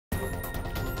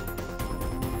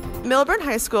Milburn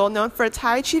High School, known for its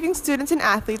high-achieving students and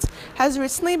athletes, has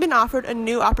recently been offered a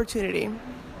new opportunity.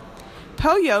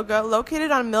 Po Yoga,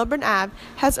 located on Milburn Ave,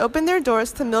 has opened their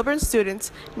doors to Milburn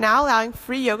students, now allowing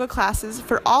free yoga classes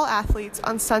for all athletes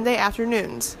on Sunday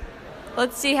afternoons.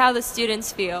 Let's see how the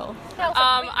students feel.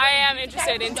 I am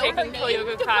interested in taking Po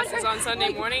Yoga classes on Sunday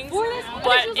mornings,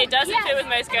 but it doesn't fit with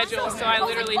my schedule, so I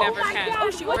literally never can.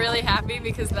 I'm really happy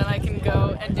because then I can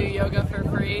go and do yoga for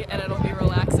free and it'll be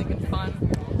relaxing and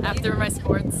fun after my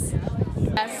sports.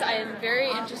 Yes, I am very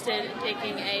interested in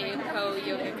taking a Po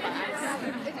Yoga class.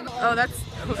 Oh, that's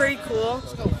pretty cool.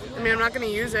 I mean, I'm not going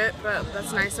to use it, but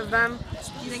that's nice of them.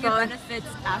 Do you think it benefits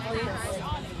athletes?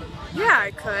 Yeah,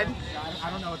 I could,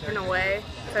 in a way,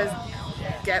 because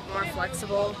get more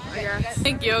flexible, I guess. I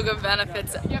think yoga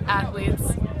benefits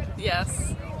athletes,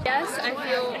 yes. Yes, I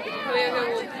feel Po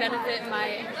Yoga will benefit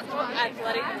my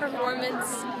athletic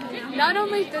performance, not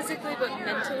only physically but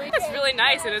mentally. It's really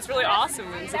nice and it's really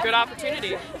awesome and it's a good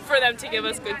opportunity for them to give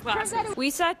us good classes. We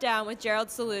sat down with Gerald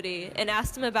Saluti and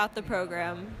asked him about the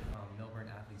program. Milburn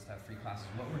athletes have free classes.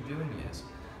 What we're doing is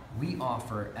we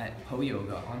offer at Po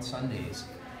Yoga on Sundays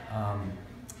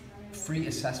free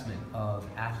assessment of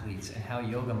athletes and how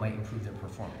yoga might improve their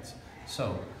performance.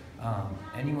 So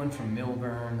anyone from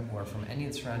Milburn or from any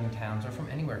of the surrounding towns or from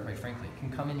anywhere, quite frankly, can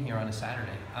come in here on a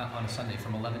Sunday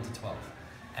from 11 to 12.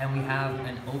 And we have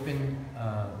an open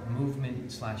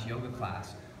movement/yoga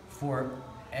class for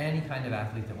any kind of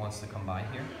athlete that wants to come by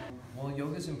here. Well,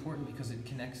 yoga is important because it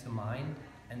connects the mind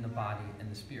and the body and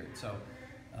the spirit. So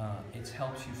it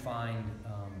helps you find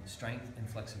strength and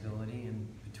flexibility, and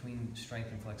between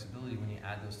strength and flexibility, when you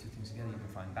add those two things together, you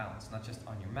can find balance, not just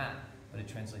on your mat, but it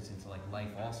translates into like life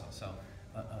also. So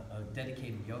a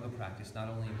dedicated yoga practice not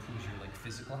only improves your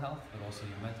physical health, but also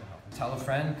your mental health. Tell a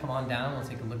friend, come on down, we'll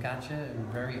take a look at you.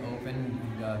 We're very open,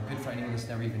 good for anyone that's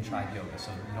never even tried yoga.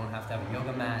 So you don't have to have a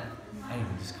yoga mat,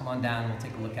 anything. Just come on down, we'll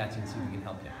take a look at you and see if we can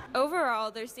help you. Overall,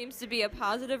 there seems to be a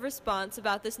positive response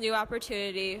about this new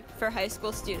opportunity for high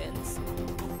school students.